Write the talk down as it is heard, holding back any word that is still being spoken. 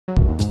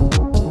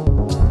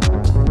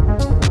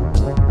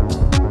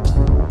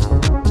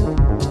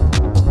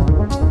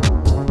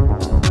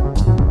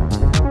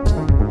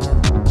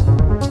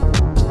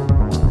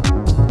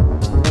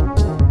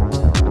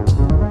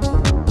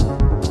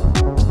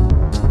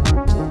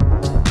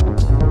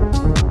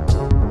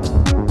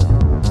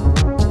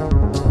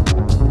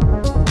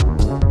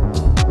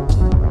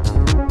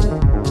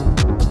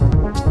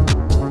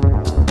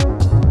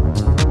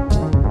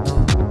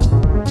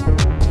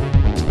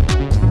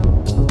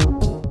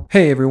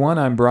Hey everyone,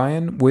 I'm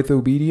Brian with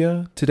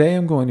Obedia. Today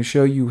I'm going to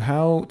show you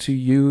how to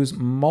use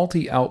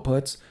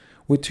multi-outputs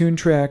with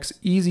Toontrack's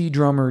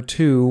EZDrummer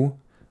 2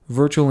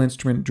 virtual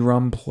instrument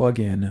drum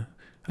plugin.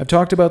 I've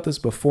talked about this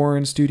before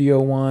in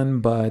Studio One,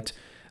 but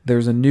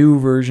there's a new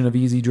version of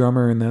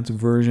EZDrummer and that's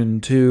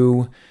version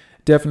 2.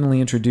 Definitely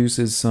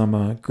introduces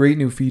some great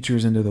new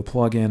features into the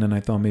plugin, and I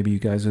thought maybe you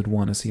guys would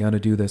want to see how to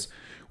do this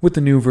with the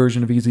new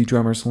version of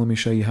EZDrummer, so let me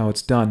show you how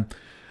it's done.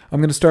 I'm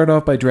going to start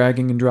off by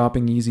dragging and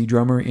dropping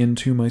EZDrummer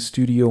into my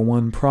Studio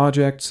One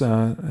project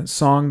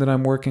song that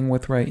I'm working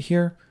with right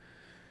here.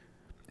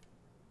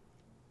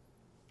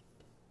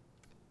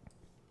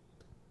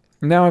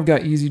 Now I've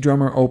got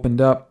EZDrummer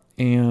opened up,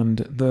 and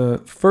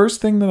the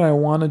first thing that I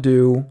want to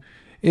do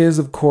is,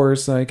 of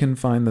course, I can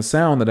find the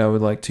sound that I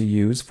would like to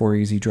use for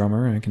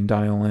EZDrummer. I can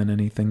dial in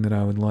anything that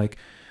I would like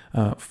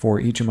for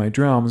each of my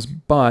drums,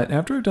 but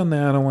after I've done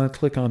that, I want to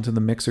click onto the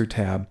Mixer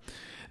tab.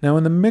 Now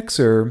in the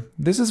mixer,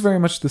 this is very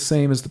much the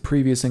same as the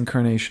previous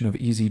incarnation of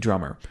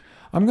EZDrummer.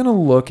 I'm going to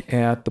look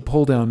at the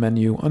pull-down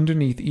menu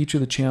underneath each of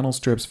the channel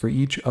strips for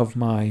each of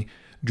my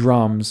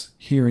drums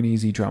here in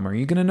EZDrummer.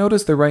 You're going to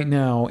notice that right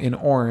now in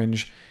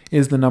orange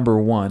is the number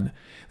 1.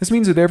 This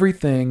means that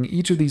everything,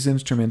 each of these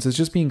instruments, is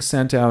just being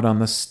sent out on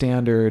the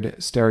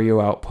standard stereo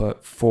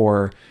output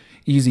for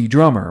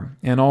EZDrummer,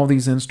 and all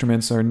these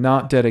instruments are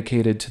not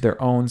dedicated to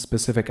their own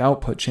specific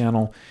output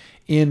channel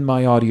in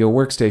my audio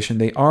workstation.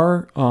 They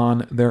are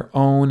on their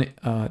own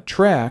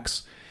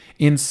tracks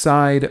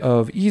inside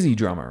of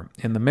EZDrummer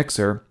in the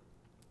mixer,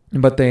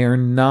 but they are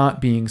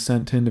not being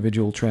sent to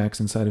individual tracks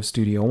inside of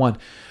Studio One.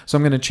 So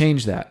I'm going to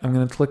change that. I'm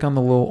going to click on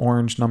the little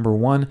orange number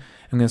 1.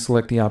 I'm going to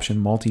select the option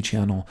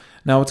multi-channel.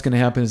 Now what's going to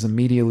happen is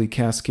immediately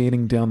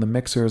cascading down the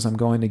mixers, I'm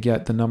going to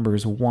get the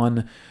numbers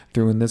 1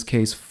 through, in this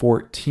case,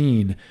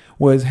 14.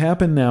 What has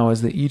happened now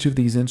is that each of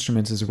these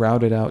instruments is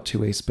routed out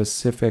to a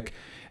specific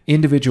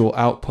individual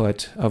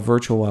output, a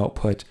virtual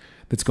output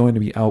that's going to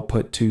be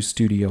output to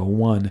Studio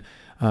One.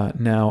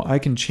 Now I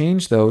can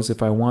change those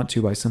if I want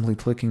to by simply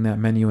clicking that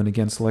menu and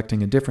again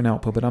selecting a different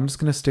output, but I'm just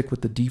going to stick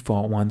with the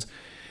default ones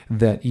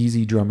that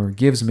EZDrummer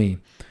gives me.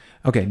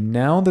 Okay,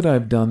 now that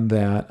I've done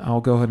that,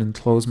 I'll go ahead and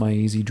close my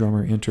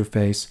EZDrummer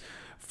interface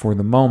for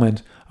the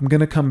moment. I'm going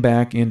to come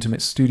back into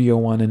Studio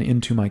One and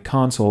into my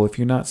console. If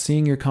you're not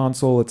seeing your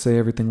console, let's say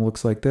everything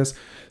looks like this,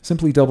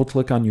 simply double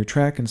click on your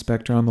track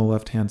inspector on the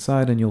left hand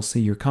side and you'll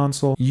see your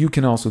console. You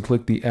can also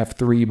click the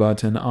F3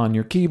 button on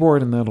your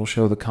keyboard and that'll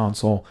show the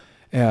console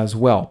as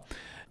well.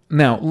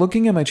 Now,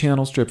 looking at my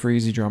channel strip for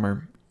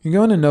EZDrummer, you're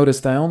going to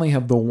notice that I only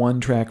have the one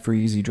track for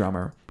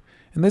EZDrummer.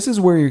 And this is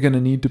where you're going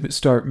to need to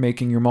start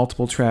making your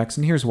multiple tracks,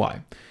 and here's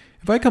why.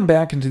 If I come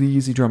back into the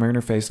EZDrummer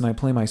interface and I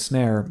play my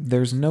snare,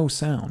 there's no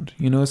sound.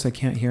 You notice I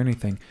can't hear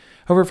anything.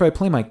 However, if I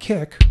play my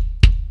kick,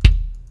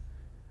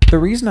 the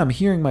reason I'm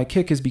hearing my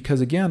kick is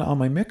because, again, on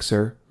my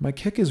mixer, my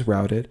kick is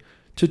routed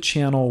to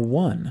channel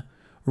 1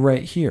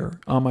 right here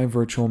on my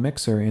virtual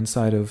mixer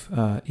inside of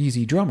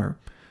EZDrummer.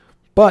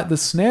 But the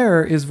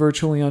snare is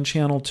virtually on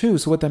channel 2,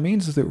 so what that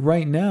means is that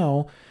right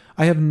now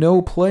I have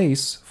no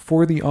place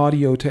for the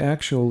audio to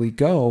actually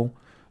go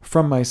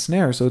from my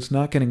snare, so it's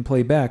not getting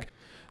played back.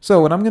 So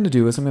what I'm going to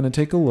do is I'm going to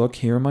take a look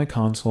here in my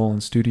console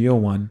in Studio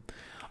One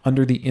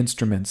under the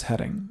Instruments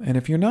heading. And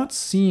if you're not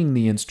seeing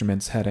the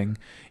Instruments heading,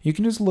 you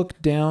can just look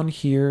down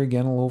here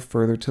again a little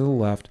further to the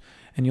left,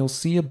 and you'll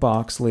see a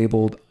box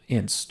labeled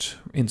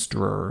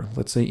Instruer.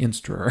 Let's say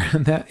Instruer,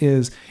 and that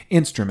is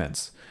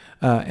Instruments.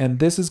 And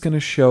this is going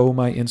to show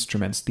my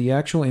instruments, the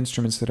actual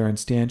instruments that are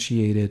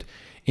instantiated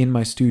in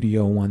my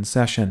Studio One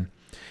session.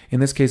 In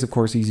this case, of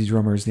course,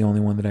 EZDrummer is the only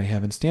one that I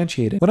have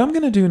instantiated. What I'm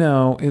going to do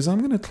now is I'm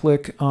going to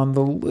click on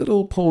the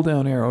little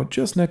pull-down arrow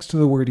just next to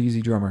the word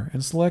EZDrummer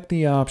and select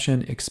the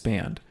option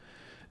Expand.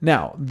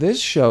 Now,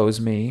 this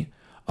shows me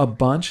a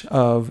bunch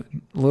of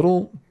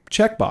little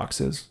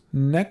checkboxes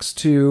next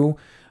to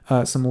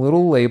some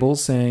little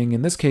labels saying,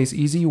 in this case,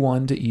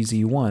 EZ1 to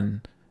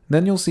EZ1.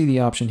 Then you'll see the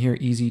option here,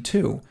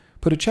 EZ2.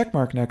 Put a check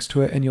mark next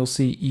to it and you'll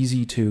see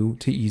EZ2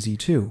 to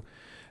EZ2.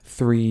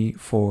 3,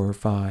 4,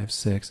 5,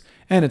 6,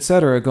 and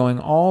etc., going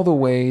all the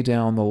way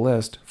down the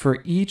list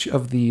for each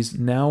of these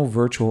now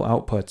virtual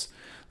outputs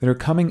that are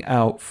coming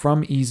out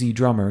from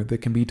EZDrummer that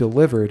can be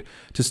delivered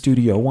to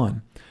Studio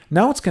One.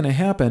 Now what's going to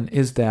happen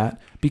is that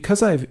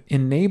because I've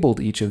enabled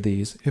each of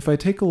these, if I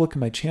take a look at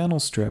my channel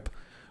strip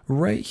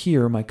right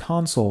here, my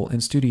console in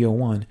Studio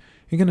One,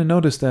 you're going to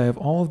notice that I have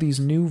all of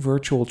these new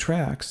virtual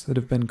tracks that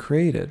have been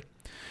created.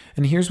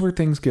 And here's where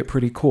things get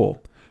pretty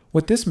cool.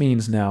 What this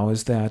means now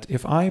is that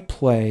if I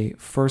play,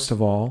 first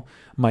of all,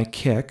 my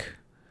kick,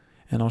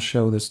 and I'll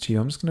show this to you.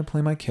 I'm just going to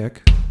play my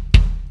kick.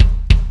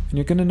 And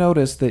you're going to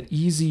notice that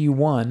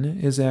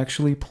EZ1 is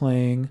actually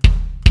playing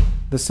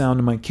the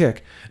sound of my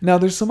kick. Now,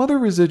 there's some other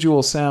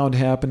residual sound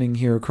happening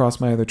here across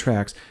my other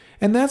tracks.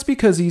 And that's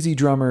because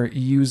EZDrummer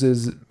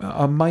uses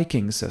a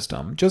miking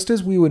system. Just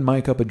as we would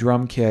mic up a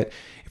drum kit,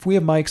 if we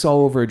have mics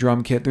all over a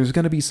drum kit, there's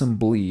going to be some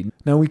bleed.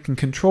 Now we can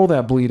control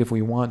that bleed if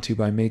we want to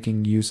by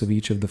making use of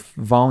each of the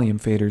volume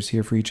faders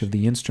here for each of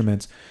the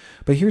instruments.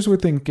 But here's where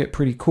things get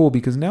pretty cool,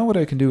 because now what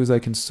I can do is I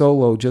can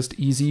solo just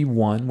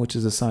EZ1, which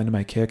is assigned to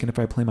my kick, and if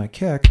I play my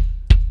kick,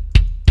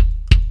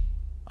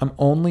 I'm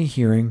only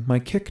hearing my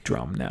kick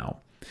drum now.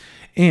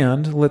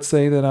 And let's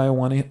say that I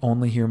want to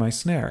only hear my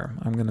snare.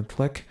 I'm going to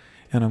click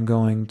and I'm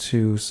going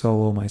to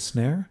solo my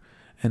snare,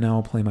 and now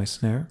I'll play my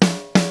snare.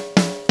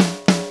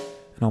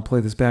 And I'll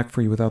play this back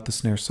for you without the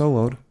snare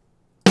soloed.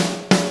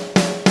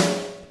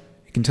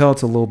 You can tell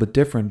it's a little bit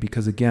different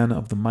because, again,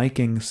 of the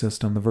miking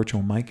system, the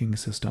virtual miking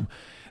system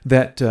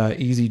that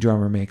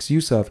EZDrummer makes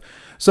use of.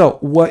 So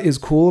what is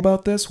cool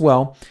about this?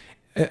 Well,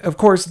 of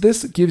course,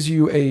 this gives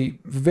you a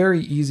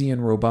very easy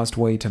and robust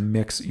way to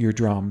mix your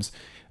drums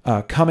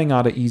coming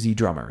out of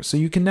EZDrummer. So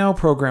you can now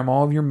program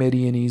all of your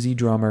MIDI in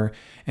EZDrummer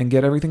and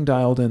get everything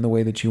dialed in the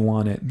way that you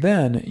want it.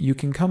 Then you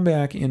can come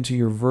back into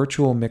your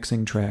virtual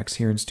mixing tracks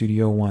here in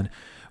Studio One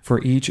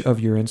for each of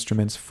your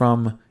instruments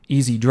from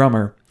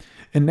EZDrummer.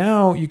 And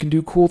now you can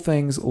do cool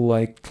things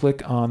like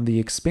click on the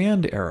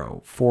expand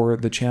arrow for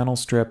the channel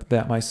strip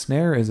that my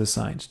snare is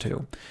assigned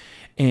to.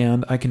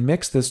 And I can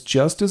mix this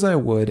just as I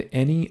would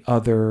any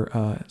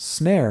other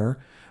snare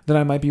that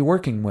I might be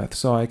working with.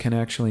 So I can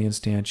actually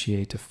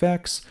instantiate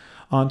effects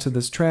onto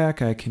this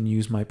track. I can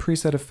use my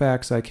preset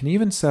effects. I can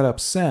even set up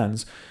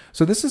sends.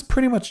 So this is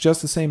pretty much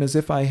just the same as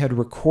if I had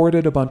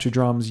recorded a bunch of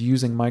drums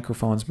using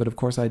microphones, but of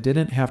course I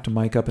didn't have to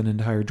mic up an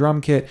entire drum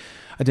kit.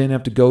 I didn't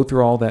have to go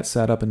through all that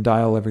setup and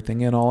dial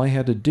everything in. All I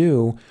had to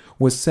do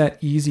was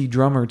set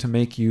EZDrummer to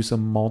make use of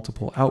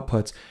multiple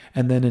outputs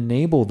and then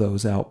enable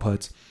those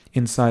outputs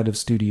inside of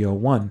Studio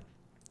One.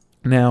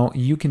 Now,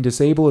 you can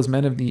disable as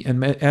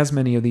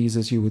many of these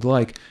as you would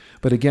like,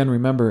 but again,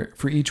 remember,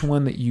 for each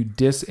one that you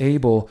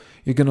disable,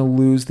 you're going to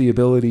lose the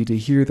ability to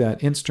hear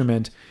that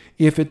instrument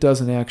if it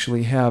doesn't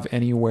actually have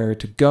anywhere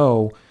to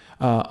go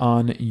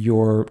on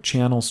your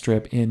channel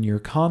strip in your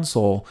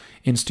console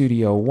in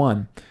Studio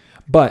One.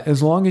 But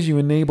as long as you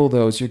enable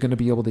those, you're going to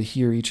be able to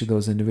hear each of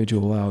those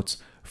individual outs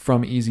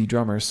from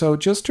EZDrummer. So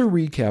just to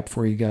recap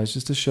for you guys,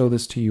 just to show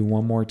this to you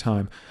one more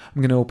time,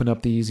 I'm going to open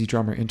up the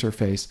EZDrummer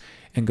interface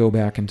and go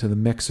back into the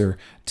mixer.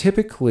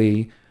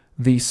 Typically,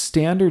 the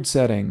standard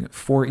setting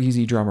for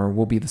EZDrummer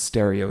will be the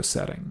stereo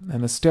setting.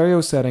 And the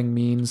stereo setting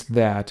means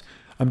that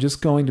I'm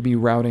just going to be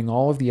routing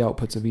all of the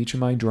outputs of each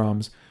of my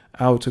drums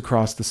out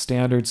across the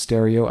standard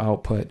stereo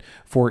output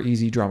for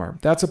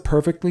EZDrummer. That's a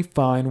perfectly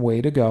fine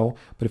way to go,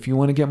 but if you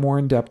want to get more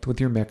in depth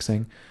with your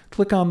mixing,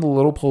 click on the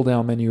little pull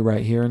down menu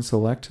right here and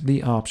select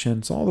the option.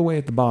 It's all the way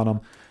at the bottom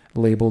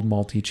labeled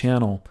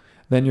multi-channel.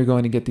 Then you're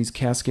going to get these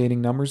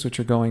cascading numbers, which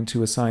are going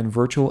to assign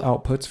virtual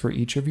outputs for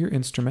each of your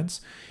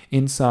instruments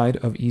inside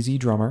of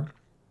EZDrummer.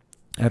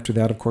 After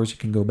that, of course, you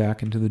can go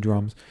back into the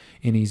drums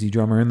in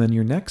EZDrummer, and then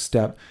your next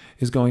step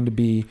is going to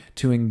be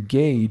to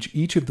engage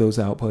each of those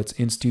outputs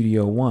in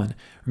Studio One.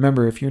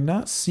 Remember, if you're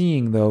not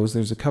seeing those,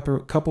 there's a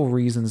couple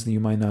reasons that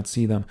you might not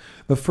see them.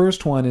 The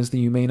first one is that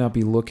you may not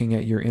be looking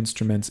at your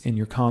instruments in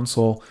your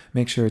console.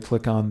 Make sure to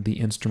click on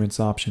the Instruments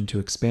option to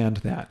expand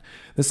that.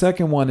 The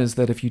second one is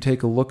that if you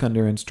take a look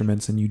under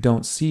Instruments and you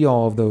don't see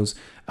all of those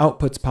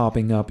outputs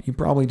popping up, you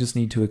probably just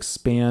need to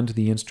expand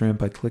the instrument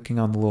by clicking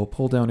on the little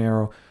pull-down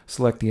arrow,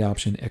 select the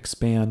option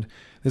Expand.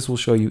 This will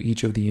show you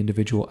each of the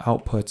individual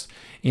outputs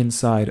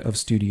inside of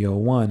Studio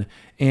One.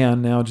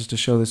 And now, just to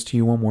show this to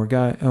you one more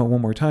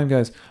time,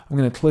 guys, I'm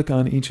going to click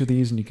on each of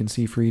these, and you can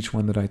see for each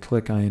one that I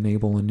click, I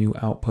enable a new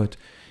output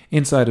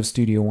inside of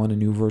Studio One, a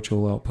new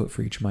virtual output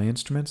for each of my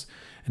instruments.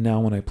 And now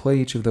when I play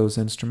each of those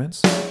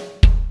instruments,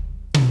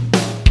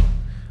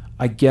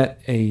 I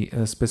get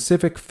a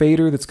specific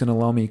fader that's going to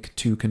allow me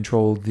to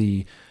control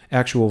the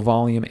actual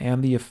volume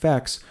and the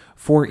effects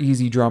for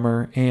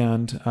EZDrummer,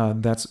 and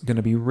that's going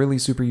to be really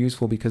super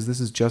useful because this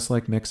is just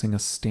like mixing a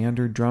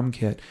standard drum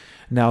kit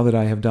now that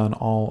I have done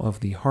all of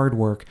the hard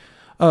work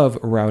of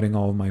routing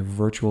all of my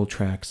virtual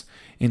tracks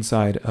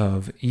inside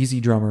of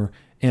EZDrummer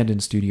and in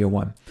Studio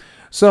One.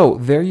 So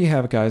there you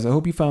have it, guys. I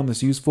hope you found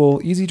this useful.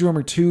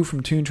 EZDrummer 2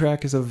 from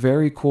Toontrack is a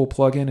very cool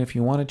plugin. If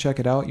you want to check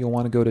it out, you'll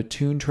want to go to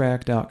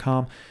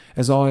toontrack.com.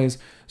 As always,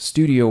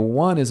 Studio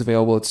One is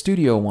available at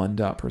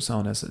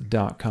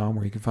studio1.presonus.com,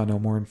 where you can find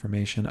out more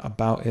information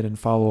about it and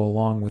follow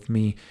along with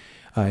me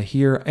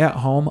here at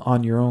home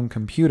on your own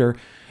computer.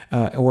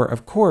 Or,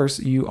 of course,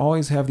 you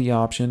always have the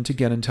option to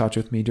get in touch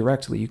with me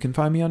directly. You can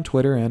find me on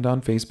Twitter and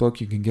on Facebook.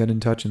 You can get in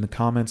touch in the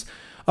comments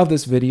of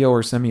this video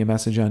or send me a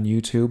message on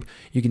YouTube.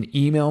 You can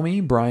email me,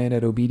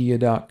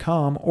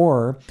 brian@obedia.com,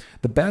 or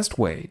the best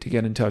way to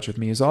get in touch with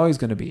me is always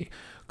going to be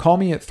call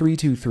me at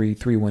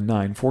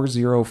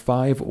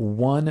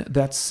 323-319-4051.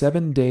 That's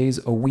 7 days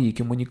a week.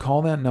 And when you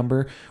call that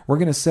number, we're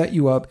going to set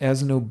you up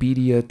as an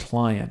Obedia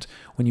client.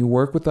 When you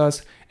work with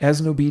us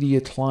as an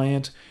Obedia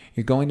client,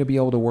 You're going to be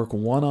able to work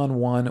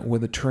one-on-one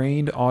with a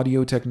trained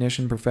audio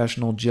technician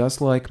professional just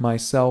like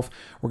myself.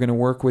 We're going to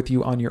work with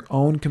you on your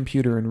own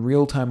computer in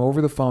real time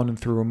over the phone and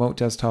through remote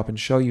desktop and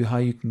show you how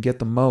you can get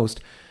the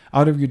most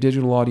out of your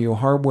digital audio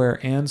hardware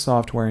and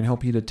software and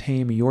help you to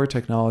tame your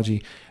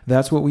technology.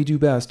 That's what we do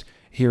best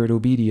here at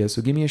Obedia.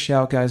 So give me a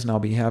shout, guys, and I'll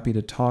be happy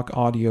to talk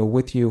audio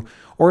with you.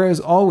 Or as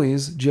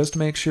always, just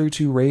make sure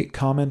to rate,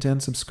 comment,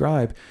 and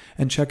subscribe,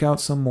 and check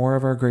out some more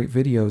of our great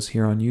videos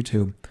here on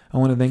YouTube. I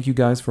want to thank you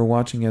guys for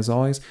watching as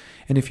always,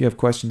 and if you have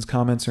questions,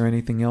 comments, or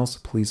anything else,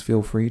 please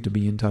feel free to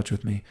be in touch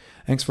with me.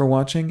 Thanks for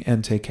watching,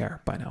 and take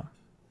care. Bye now.